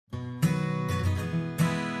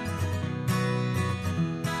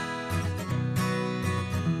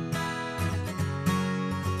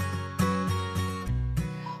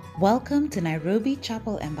Welcome to Nairobi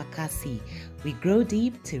Chapel Embakasi. We grow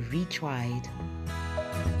deep to reach wide.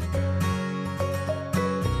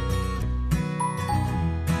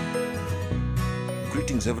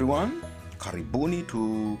 Greetings everyone. Karibuni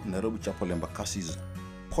to Nairobi Chapel Embakasi's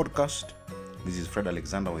podcast. This is Fred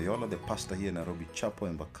Alexander Oyola, the pastor here in Nairobi Chapel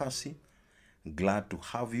Embakasi. Glad to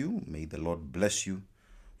have you. May the Lord bless you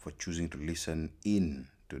for choosing to listen in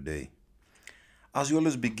today. As we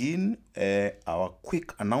always begin, our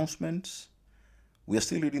quick announcements. We are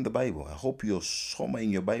still reading the Bible. I hope you're somewhere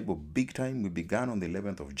your Bible big time. We began on the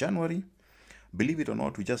 11th of January. Believe it or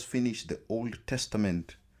not, we just finished the Old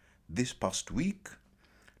Testament this past week.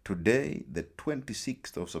 Today, the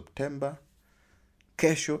 26th of September.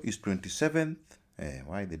 Kesho is 27th.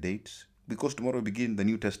 Why the dates? Because tomorrow we begin the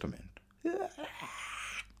New Testament. The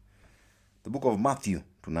book of Matthew,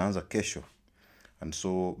 tunaanza kesho. And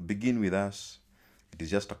so begin with us. It is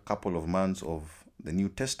just a couple of months of the New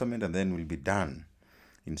Testament, and then we'll be done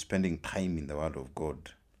in spending time in the Word of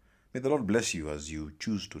God. May the Lord bless you as you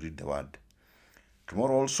choose to read the Word.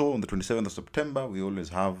 Tomorrow also, on the 27th of September, we always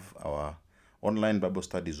have our online Bible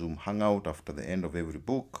study Zoom hangout after the end of every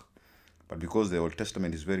book. But because the Old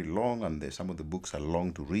Testament is very long and some of the books are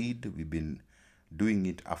long to read, we've been doing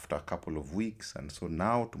it after a couple of weeks. And so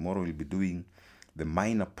now, tomorrow, we'll be doing the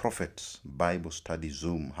Minor Prophets Bible Study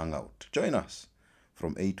Zoom hangout. Join us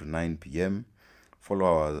from 8 to 9 p.m. Follow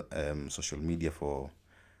our social media for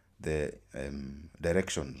the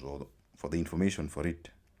directions or for the information for it.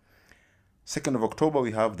 2nd of October,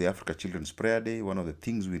 we have the Africa Children's Prayer Day. One of the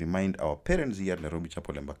things we remind our parents here at Nairobi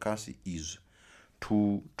Chapel Embakasi is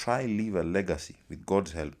to try leave a legacy, with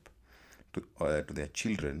God's help, to their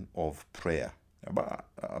children of prayer.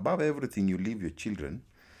 Above everything, you leave your children,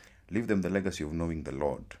 leave them the legacy of knowing the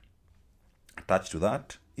Lord. Attached to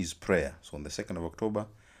that is prayer. So on the 2nd of October,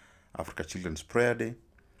 Africa Children's Prayer Day,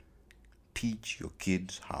 teach your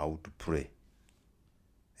kids how to pray.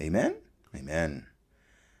 Amen? Amen.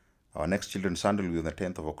 Our next Children's Sunday will be on the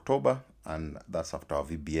 10th of October, and that's after our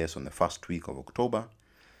VBS on the first week of October.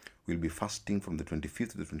 We'll be fasting from the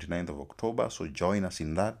 25th to the 29th of October, so join us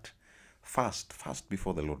in that. Fast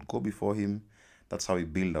before the Lord. Go before Him. That's how we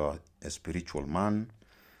build a spiritual man.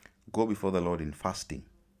 Go before the Lord in fasting.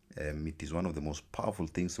 It is one of the most powerful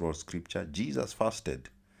things throughout Scripture. Jesus fasted,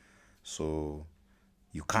 so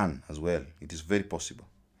you can as well. It is very possible.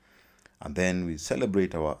 And then we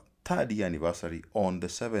celebrate our 3rd year anniversary on the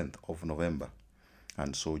 7th of November.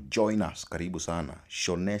 And so join us, karibu sana,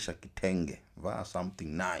 shonesha kitenge, vaa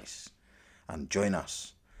something nice, and join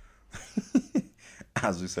us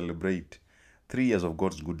as we celebrate 3 years of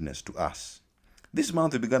God's goodness to us. This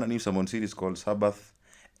month we began a new sermon series called Sabbath,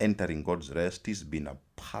 Entering God's Rest. It's been a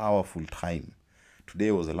powerful time. Today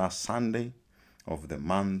was the last Sunday of the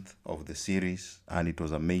month of the series, and it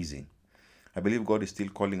was amazing. I believe God is still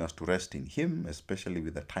calling us to rest in Him, especially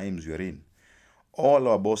with the times we are in. All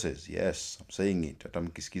our bosses, yes, I'm saying it, hata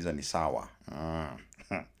mkisikiza ni sawa.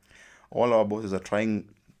 All our bosses are trying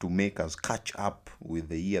to make us catch up with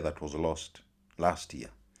the year that was lost last year.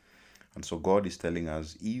 And so God is telling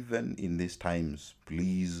us, even in these times,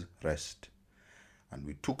 please rest. And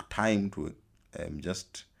we took time to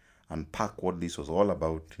just unpack what this was all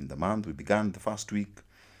about in the month. We began the first week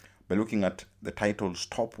by looking at the title,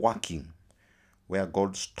 Stop Working, where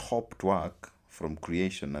God stopped work from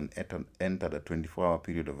creation and entered a 24-hour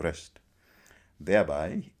period of rest,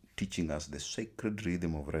 thereby teaching us the sacred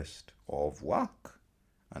rhythm of rest, of work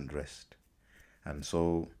and rest. And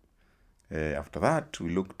so after that,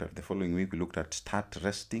 the following week, we looked at Start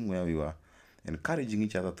Resting, where we were encouraging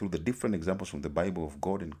each other through the different examples from the Bible of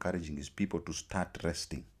God, encouraging His people to start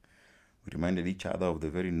resting. We reminded each other of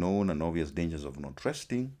the very known and obvious dangers of not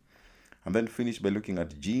resting, and then finished by looking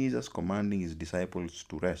at Jesus commanding His disciples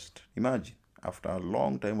to rest. Imagine, after a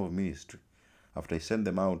long time of ministry, after He sent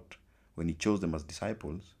them out, when He chose them as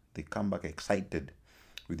disciples, they come back excited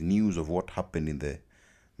with news of what happened in the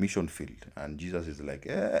mission field. And Jesus is like,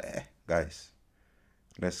 guys,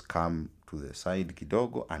 let's come to the side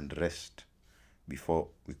kidogo and rest before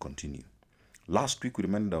we continue. Last week we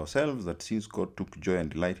reminded ourselves that since God took joy and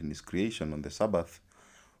delight in His creation on the Sabbath,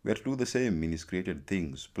 we are to do the same in His created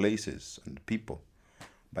things, places, and people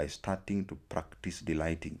by starting to practice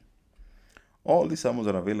delighting. All these sermons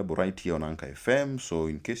are available right here on Anchor FM, so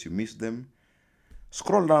in case you missed them,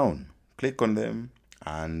 scroll down, click on them,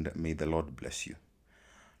 and may the Lord bless you.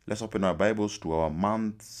 Let's open our Bibles to our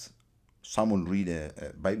month's sermon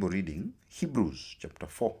Bible reading, Hebrews chapter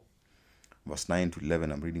 4. Verse 9 to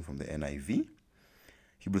 11, I'm reading from the NIV.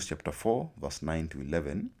 Hebrews chapter 4, verse 9 to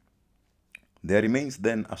 11. There remains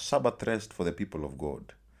then a Sabbath rest for the people of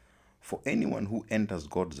God. For anyone who enters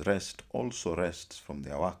God's rest also rests from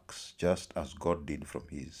their works, just as God did from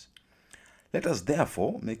his. Let us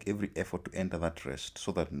therefore make every effort to enter that rest,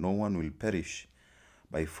 so that no one will perish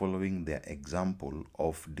by following their example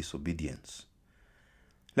of disobedience.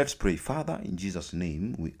 Let's pray. Father, in Jesus'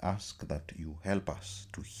 name, we ask that you help us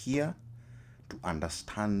to hear, to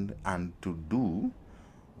understand, and to do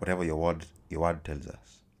whatever your word tells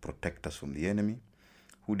us. Protect us from the enemy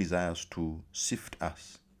who desires to sift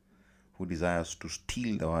us, who desires to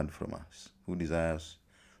steal the word from us, who desires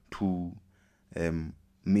to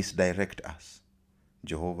misdirect us.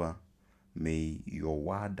 Jehovah, may your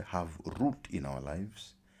word have root in our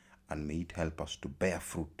lives, and may it help us to bear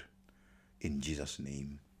fruit. In Jesus'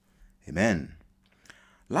 name, amen.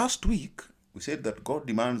 Last week, we said that God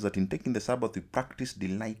demands that in taking the Sabbath, we practice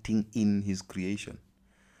delighting in his creation.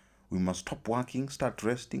 We must stop working, start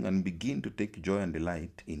resting, and begin to take joy and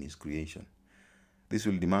delight in his creation. This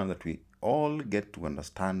will demand that we all get to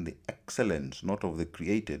understand the excellence not of the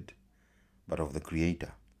created, but of the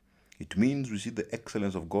Creator. It means we see the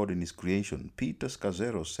excellence of God in his creation. Peter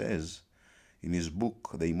Scazzero says in his book,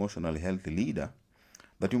 The Emotionally Healthy Leader,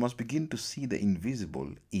 that you must begin to see the invisible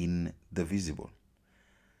in the visible.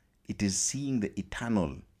 It is seeing the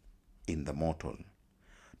eternal in the mortal.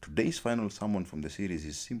 Today's final sermon from the series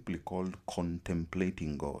is simply called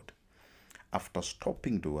Contemplating God. After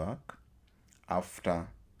stopping to work, after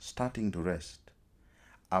starting to rest,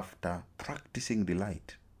 after practicing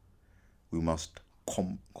delight, we must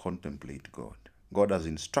contemplate God. God has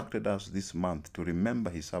instructed us this month to remember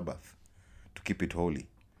his Sabbath, to keep it holy.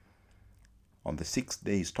 On the 6th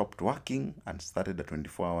day, he stopped working and started a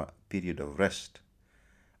 24-hour period of rest.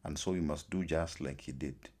 And so we must do just like he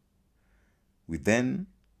did. We then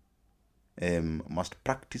must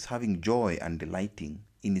practice having joy and delighting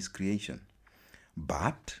in his creation.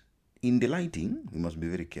 But in delighting, we must be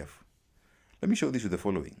very careful. Let me show this with the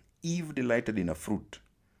following. Eve delighted in a fruit.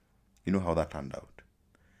 You know how that turned out.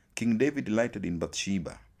 King David delighted in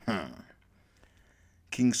Bathsheba.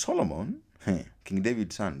 King Solomon, King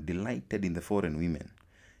David's son, delighted in the foreign women.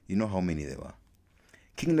 You know how many there were.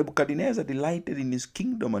 King Nebuchadnezzar delighted in his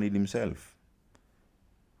kingdom and in himself.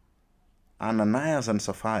 Ananias and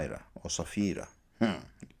Sapphira, or Sapphira,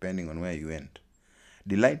 depending on where you went,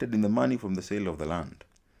 delighted in the money from the sale of the land.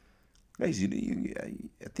 Guys,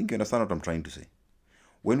 I think you understand what I'm trying to say.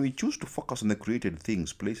 When we choose to focus on the created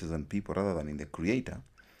things, places, and people rather than in the Creator,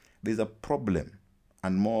 there's a problem,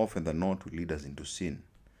 and more often than not will lead us into sin.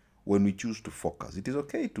 When we choose to focus, it is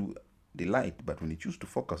okay to delight, but when you choose to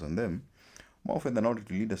focus on them, more often than not it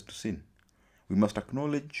will lead us to sin. We must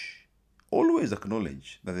always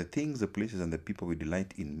acknowledge that the things, the places, and the people we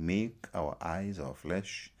delight in make our eyes, our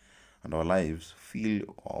flesh, and our lives feel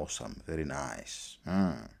awesome, very nice.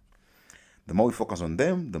 The more we focus on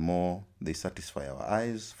them, the more they satisfy our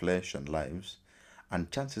eyes, flesh, and lives,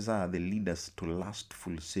 and chances are they lead us to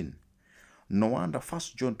lustful sin. No wonder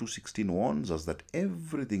 1 John 2:16 warns us that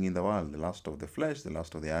everything in the world, the lust of the flesh, the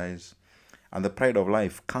lust of the eyes, and the pride of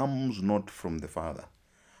life, comes not from the Father,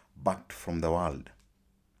 but from the world.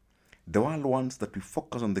 The world wants that we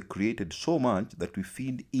focus on the created so much that we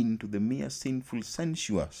feed into the mere sinful,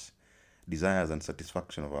 sensuous desires and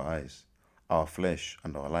satisfaction of our eyes, our flesh,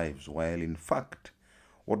 and our lives, while in fact,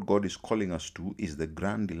 what God is calling us to is the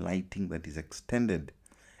grand delighting that is extended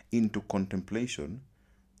into contemplation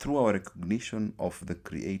through our recognition of the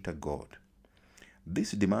Creator God.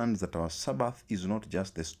 This demands that our Sabbath is not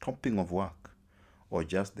just the stopping of work, or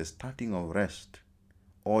just the starting of rest,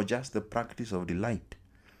 or just the practice of delight,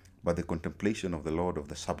 but the contemplation of the Lord of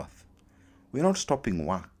the Sabbath. We're not stopping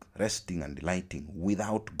work, resting, and delighting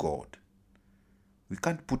without God. We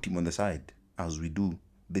can't put him on the side as we do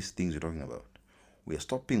these things we're talking about. We are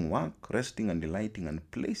stopping work, resting, and delighting, and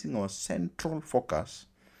placing our central focus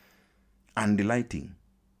and delighting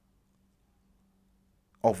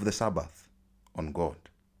of the Sabbath on God.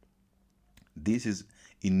 This is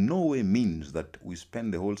in no way means that we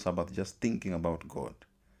spend the whole Sabbath just thinking about God.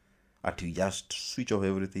 That you just switch off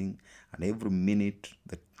everything, and every minute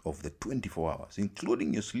of the 24 hours,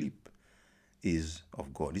 including your sleep, is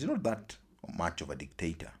of God. He's not that much of a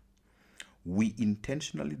dictator. We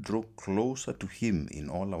intentionally draw closer to him in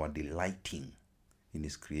all our delighting in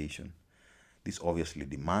his creation. This obviously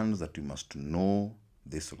demands that we must know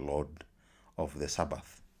this Lord of the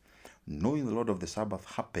Sabbath. Knowing the Lord of the Sabbath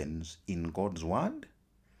happens in God's word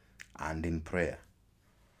and in prayer.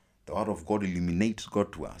 The word of God illuminates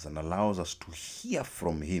God to us and allows us to hear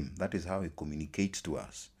from him. That is how he communicates to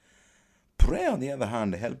us. Prayer, on the other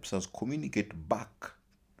hand, helps us communicate back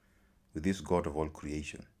with this God of all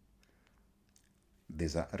creation.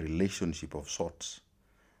 There's a relationship of sorts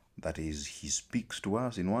That is, he speaks to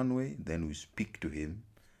us in one way, then we speak to him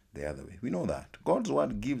the other way. We know that. God's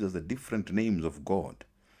word gives us the different names of God.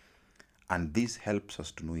 And this helps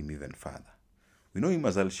us to know him even further. We know him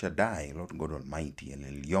as El Shaddai, Lord God Almighty, and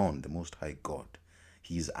Elyon, the Most High God.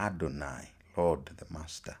 He is Adonai, Lord the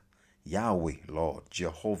Master. Yahweh, Lord,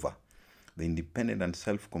 Jehovah, the independent and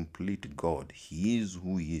self-complete God. He is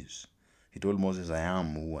who he is. He told Moses, I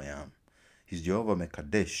am who I am. He's Jehovah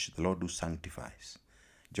Mekadesh, the Lord who sanctifies.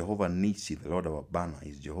 Jehovah Nisi, the Lord our banner.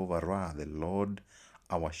 He's Jehovah Ra, the Lord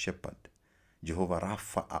our shepherd. Jehovah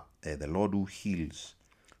Rapha, the Lord who heals.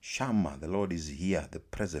 Shammah, the Lord is here, the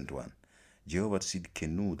present one. Jehovah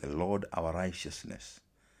Tzidkenu, the Lord our righteousness.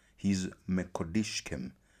 He's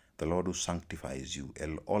Mekodishkem, the Lord who sanctifies you.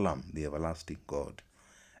 El Olam, the everlasting God.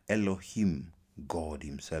 Elohim, God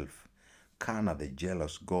himself. Kana, the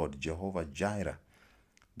jealous God. Jehovah Jireh,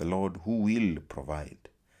 the Lord who will provide.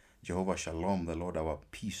 Jehovah Shalom, the Lord our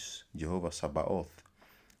peace. Jehovah Sabaoth,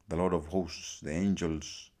 the Lord of hosts, the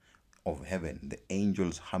angels of heaven, the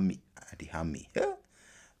angels Hami,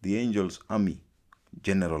 the angels army,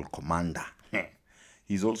 general commander.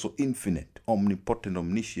 He's also infinite, omnipotent,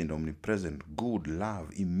 omniscient, omnipresent, good,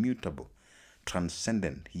 love, immutable,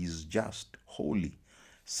 transcendent. He is just, holy,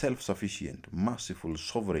 self-sufficient, merciful,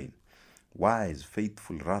 sovereign, wise,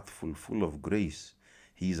 faithful, wrathful, full of grace.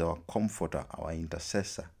 He is our comforter, our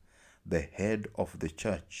intercessor, the head of the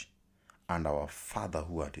church, and our Father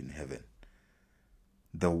who art in heaven.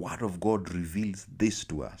 The Word of God reveals this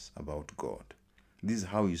to us about God. This is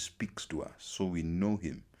how he speaks to us, so we know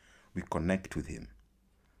him, we connect with him,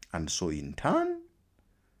 and so in turn,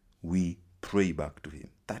 we pray back to him.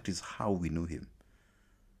 That is how we know him.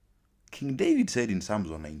 King David said in Psalms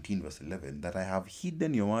 119 verse 11 that I have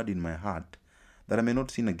hidden your word in my heart that I may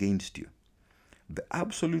not sin against you. The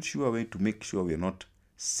absolute sure way to make sure we are not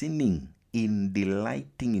sinning in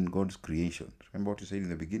delighting in God's creation, remember what you said in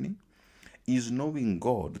the beginning, is knowing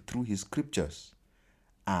God through his scriptures.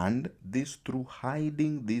 And this through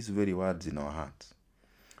hiding these very words in our hearts.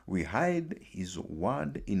 We hide his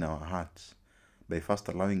word in our hearts by first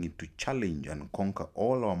allowing it to challenge and conquer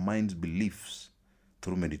all our mind's beliefs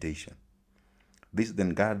through meditation. This then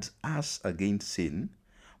guards us against sin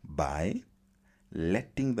by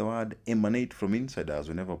letting the word emanate from inside us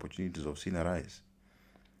whenever opportunities of sin arise.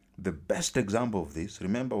 The best example of this,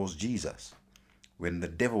 remember, was Jesus. When the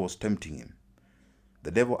devil was tempting him,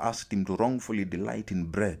 the devil asked him to wrongfully delight in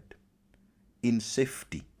bread, in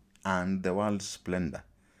safety, and the world's splendor.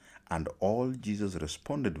 And all Jesus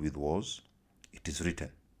responded with was, it is written.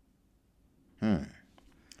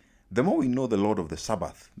 The more we know the Lord of the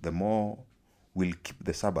Sabbath, the more we'll keep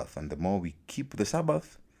the Sabbath. And the more we keep the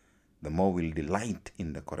Sabbath, the more we'll delight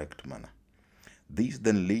in the correct manner. This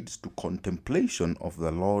then leads to contemplation of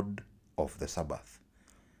the Lord of the Sabbath.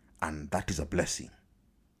 And that is a blessing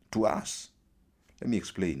to us. Let me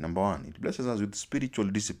explain. Number one, it blesses us with spiritual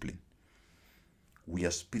discipline. We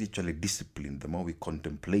are spiritually disciplined the more we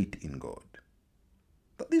contemplate in God.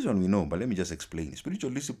 This one we know, but let me just explain.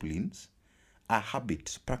 Spiritual disciplines are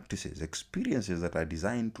habits, practices, experiences that are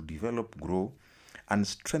designed to develop, grow, and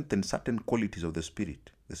strengthen certain qualities of the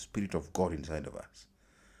Spirit of God inside of us,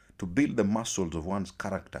 to build the muscles of one's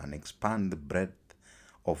character and expand the breadth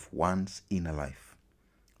of one's inner life.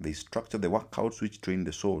 They structure the workouts which train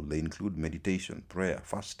the soul. They include meditation, prayer,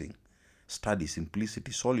 fasting, study,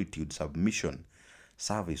 simplicity, solitude, submission,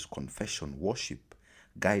 service, confession, worship,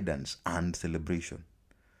 guidance, and celebration.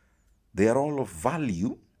 They are all of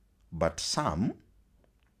value, but some,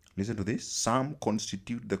 listen to this, some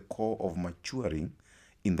constitute the core of maturing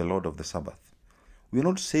in the Lord of the Sabbath. We are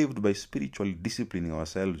not saved by spiritually disciplining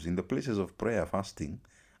ourselves in the places of prayer, fasting,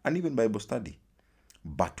 and even Bible study.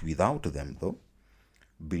 But without them, though,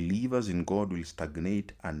 believers in God will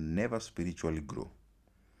stagnate and never spiritually grow.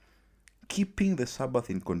 Keeping the Sabbath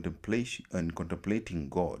in contemplation and contemplating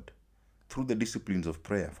God through the disciplines of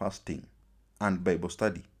prayer, fasting, and Bible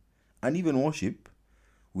study, and even worship,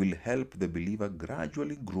 will help the believer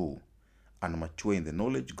gradually grow and mature in the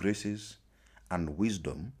knowledge, graces, and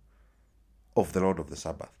wisdom of the Lord of the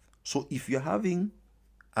Sabbath. So if you're having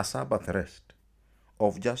a Sabbath rest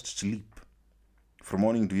of just sleep from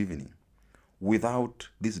morning to evening, without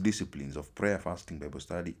these disciplines of prayer, fasting, Bible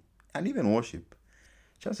study, and even worship,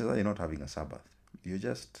 chances are you're not having a Sabbath. You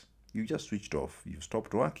just switched off. You've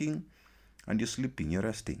stopped working and you're sleeping, you're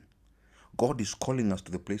resting. God is calling us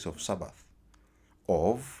to the place of Sabbath,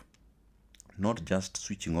 of not just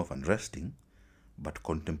switching off and resting, but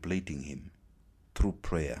contemplating Him through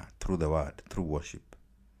prayer, through the Word, through worship.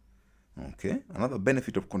 Okay? Another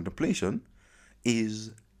benefit of contemplation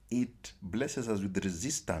is it blesses us with the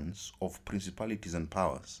resistance of principalities and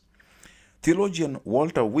powers. Theologian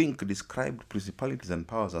Walter Wink described principalities and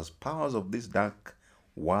powers as powers of this dark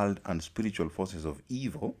world and spiritual forces of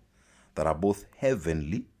evil that are both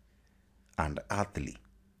heavenly and earthly,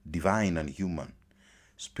 divine and human,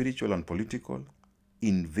 spiritual and political,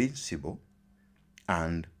 invincible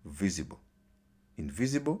and visible.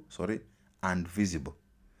 Invisible, and visible.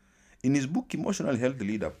 In his book Emotional Health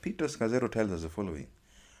Leader, Peter Scazzero tells us the following: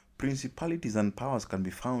 principalities and powers can be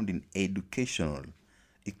found in educational,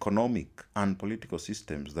 economic, and political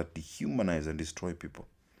systems that dehumanize and destroy people.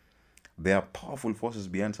 There are powerful forces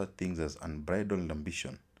behind such things as unbridled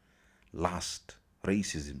ambition, lust,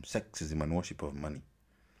 racism, sexism, and worship of money.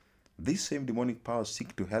 These same demonic powers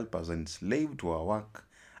seek to help us enslave to our work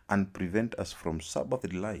and prevent us from Sabbath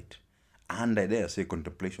delight and, I dare say,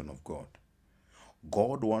 contemplation of God.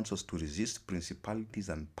 God wants us to resist principalities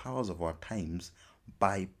and powers of our times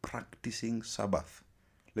by practicing Sabbath.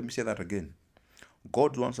 Let me say that again.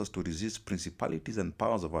 God wants us to resist principalities and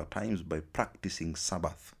powers of our times by practicing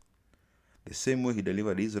Sabbath. The same way he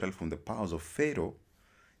delivered Israel from the powers of Pharaoh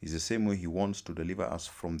is the same way he wants to deliver us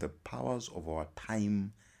from the powers of our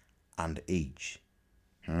time and age.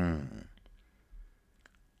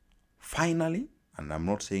 Finally, and I'm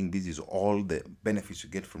not saying this is all the benefits you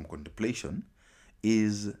get from contemplation,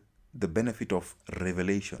 is the benefit of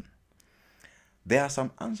revelation. There are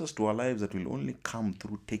some answers to our lives that will only come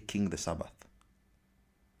through taking the Sabbath.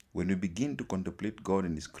 When we begin to contemplate God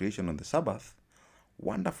and his creation on the Sabbath,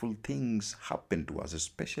 wonderful things happen to us,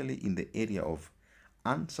 especially in the area of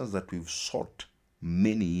answers that we've sought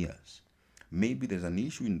many years. Maybe there's an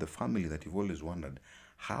issue in the family that you've always wondered,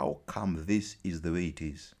 how come this is the way it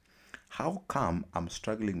is? How come I'm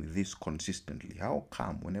struggling with this consistently? How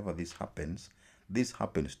come whenever this happens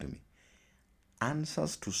to me?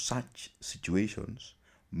 Answers to such situations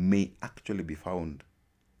may actually be found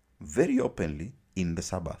very openly in the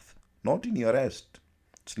Sabbath, not in your rest,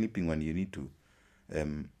 sleeping when you need to,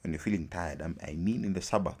 when you're feeling tired. I mean in the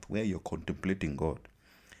Sabbath, where you're contemplating God.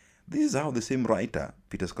 This is how the same writer,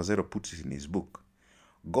 Peter Scazzero, puts it in his book.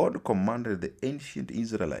 God commanded the ancient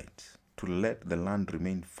Israelites to let the land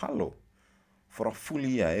remain fallow for a full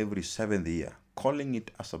year every 7th year, calling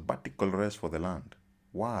it a sabbatical rest for the land.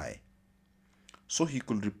 Why? So he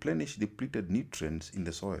could replenish depleted nutrients in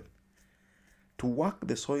the soil. To work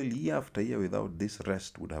the soil year after year without this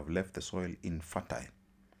rest would have left the soil infertile.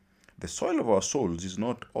 The soil of our souls is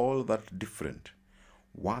not all that different.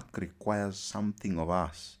 Work requires something of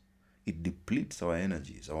us. It depletes our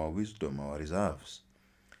energies, our wisdom, our reserves.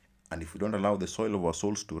 And if we don't allow the soil of our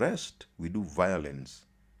souls to rest, we do violence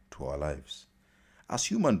to our lives. As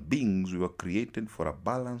human beings, we were created for a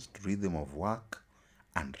balanced rhythm of work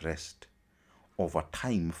and rest. Over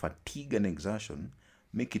time, fatigue and exertion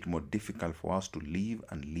make it more difficult for us to live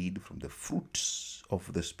and lead from the fruits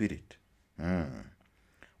of the Spirit.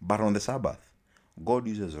 But on the Sabbath, God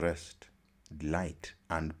uses rest, delight,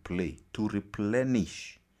 and play to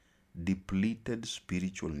replenish depleted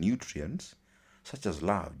spiritual nutrients such as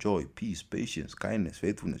love, joy, peace, patience, kindness,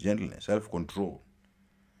 faithfulness, gentleness, self-control.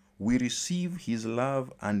 We receive his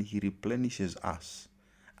love and he replenishes us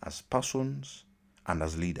as persons and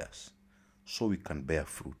as leaders so we can bear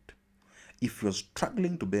fruit. If you're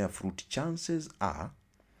struggling to bear fruit, chances are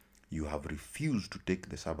you have refused to take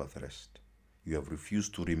the Sabbath rest. You have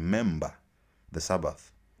refused to remember the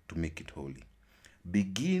Sabbath to make it holy.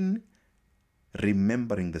 Begin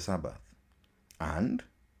remembering the Sabbath, and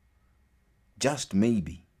just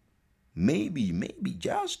maybe,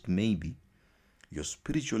 just maybe, your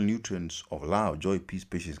spiritual nutrients of love, joy, peace,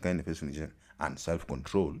 patience, kindness, faithfulness, and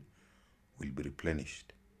self-control will be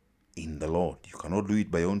replenished in the Lord. You cannot do it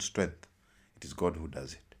by your own strength. It is God who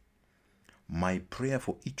does it. My prayer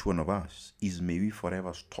for each one of us is, may we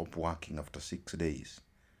forever stop working after 6 days,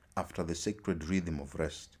 after the sacred rhythm of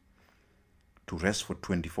rest, to rest for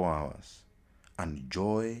 24 hours, and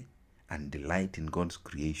joy and delight in God's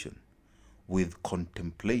creation, with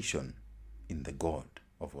contemplation in the God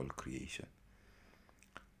of all creation.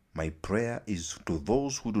 My prayer is to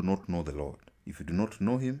those who do not know the Lord. If you do not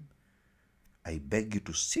know him, I beg you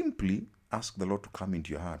to simply ask the Lord to come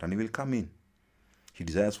into your heart, and he will come in. He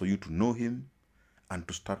desires for you to know him and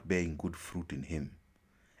to start bearing good fruit in him,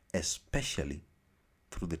 especially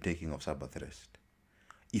through the taking of Sabbath rest.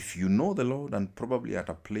 If you know the Lord and probably at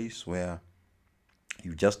a place where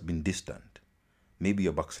you've just been distant, maybe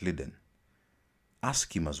you're backslidden,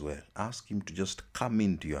 ask him as well. Ask him to just come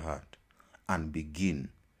into your heart and begin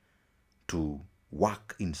to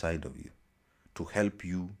work inside of you, to help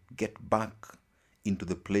you get back into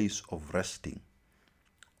the place of resting,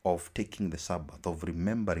 of taking the Sabbath, of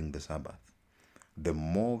remembering the Sabbath. The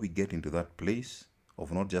more we get into that place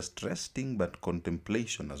of not just resting but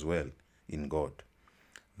contemplation as well in God,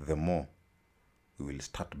 the more we will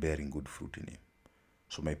start bearing good fruit in Him.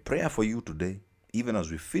 So my prayer for you today, even as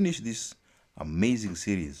we finish this amazing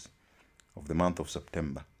series of the month of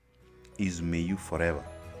September, is may you forever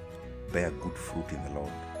bear good fruit in the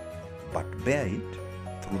Lord, but bear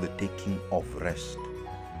it through the taking of rest,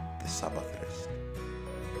 the Sabbath rest.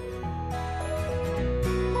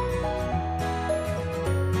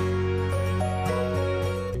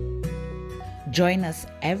 Join us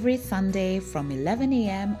every Sunday from 11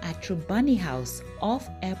 a.m. at Trubani House off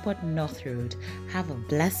Airport North Road. Have a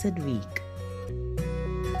blessed week.